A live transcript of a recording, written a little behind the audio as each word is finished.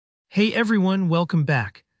Hey everyone, welcome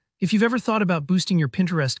back. If you've ever thought about boosting your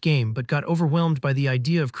Pinterest game but got overwhelmed by the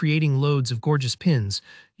idea of creating loads of gorgeous pins,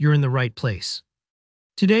 you're in the right place.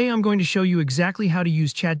 Today I'm going to show you exactly how to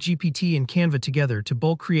use Chatgpt and Canva together to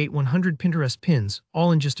bulk create 100 Pinterest pins,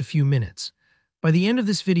 all in just a few minutes. By the end of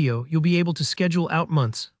this video, you'll be able to schedule out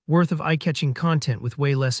months worth of eye-catching content with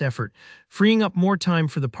way less effort, freeing up more time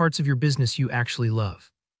for the parts of your business you actually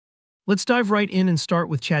love. Let's dive right in and start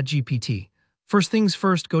with Chatgpt. First things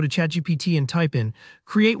first, go to Chatgpt and type in,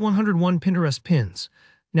 create 101 Pinterest pins.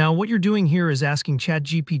 Now, what you're doing here is asking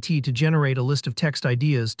Chatgpt to generate a list of text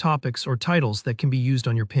ideas, topics, or titles that can be used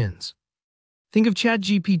on your pins. Think of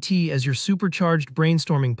Chatgpt as your supercharged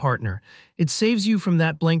brainstorming partner. It saves you from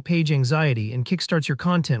that blank page anxiety and kickstarts your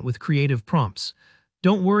content with creative prompts.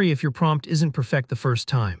 Don't worry if your prompt isn't perfect the first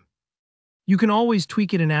time. You can always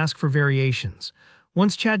tweak it and ask for variations.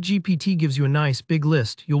 Once Chatgpt gives you a nice, big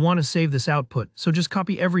list, you'll want to save this output, so just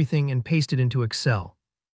copy everything and paste it into Excel.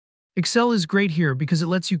 Excel is great here because it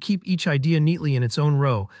lets you keep each idea neatly in its own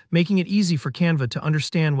row, making it easy for Canva to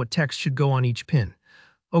understand what text should go on each pin.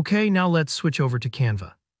 Okay, now let's switch over to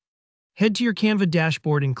Canva. Head to your Canva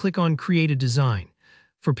dashboard and click on Create a Design.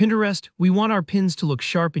 For Pinterest, we want our pins to look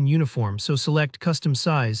sharp and uniform, so select Custom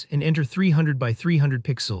Size and enter 300 by 300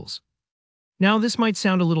 pixels. Now, this might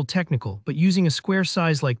sound a little technical, but using a square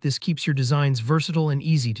size like this keeps your designs versatile and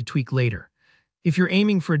easy to tweak later. If you're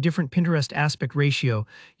aiming for a different Pinterest aspect ratio,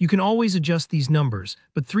 you can always adjust these numbers,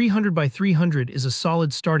 but 300 by 300 is a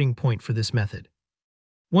solid starting point for this method.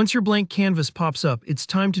 Once your blank canvas pops up, it's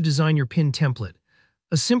time to design your pin template.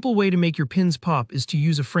 A simple way to make your pins pop is to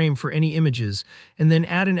use a frame for any images and then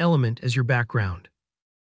add an element as your background.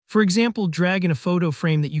 For example, drag in a photo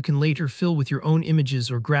frame that you can later fill with your own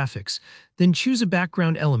images or graphics, then choose a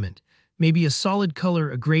background element, maybe a solid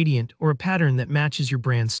color, a gradient, or a pattern that matches your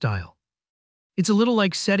brand style. It's a little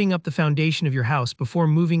like setting up the foundation of your house before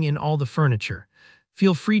moving in all the furniture.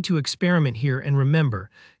 Feel free to experiment here, and remember,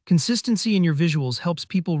 consistency in your visuals helps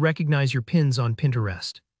people recognize your pins on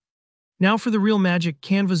Pinterest. Now for the real magic,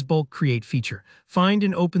 Canva's Bulk Create feature. Find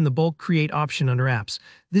and open the Bulk Create option under Apps.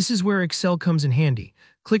 This is where Excel comes in handy.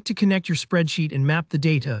 Click to connect your spreadsheet and map the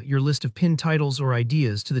data, your list of pin titles or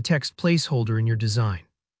ideas, to the text placeholder in your design.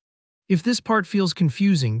 If this part feels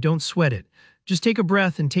confusing, don't sweat it. Just take a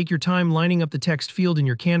breath and take your time lining up the text field in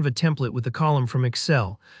your Canva template with the column from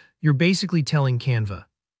Excel. You're basically telling Canva,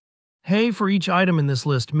 hey, for each item in this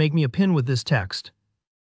list, make me a pin with this text.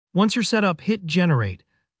 Once you're set up, hit Generate.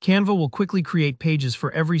 Canva will quickly create pages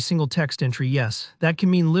for every single text entry. Yes, that can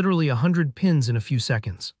mean literally 100 pins in a few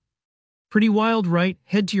seconds. Pretty wild, right?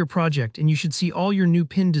 Head to your project and you should see all your new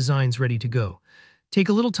pin designs ready to go. Take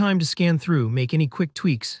a little time to scan through, make any quick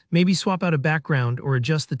tweaks, maybe swap out a background or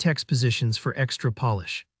adjust the text positions for extra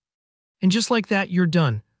polish. And just like that, you're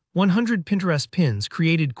done. 100 Pinterest pins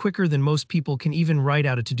created quicker than most people can even write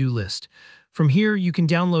out a to-do list. From here, you can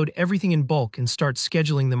download everything in bulk and start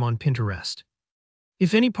scheduling them on Pinterest.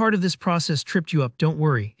 If any part of this process tripped you up, don't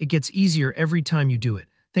worry, it gets easier every time you do it.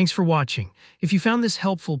 Thanks for watching. If you found this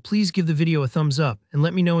helpful, please give the video a thumbs up and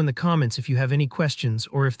let me know in the comments if you have any questions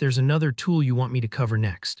or if there's another tool you want me to cover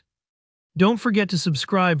next. Don't forget to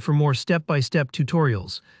subscribe for more step-by-step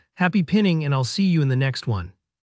tutorials. Happy pinning, and I'll see you in the next one.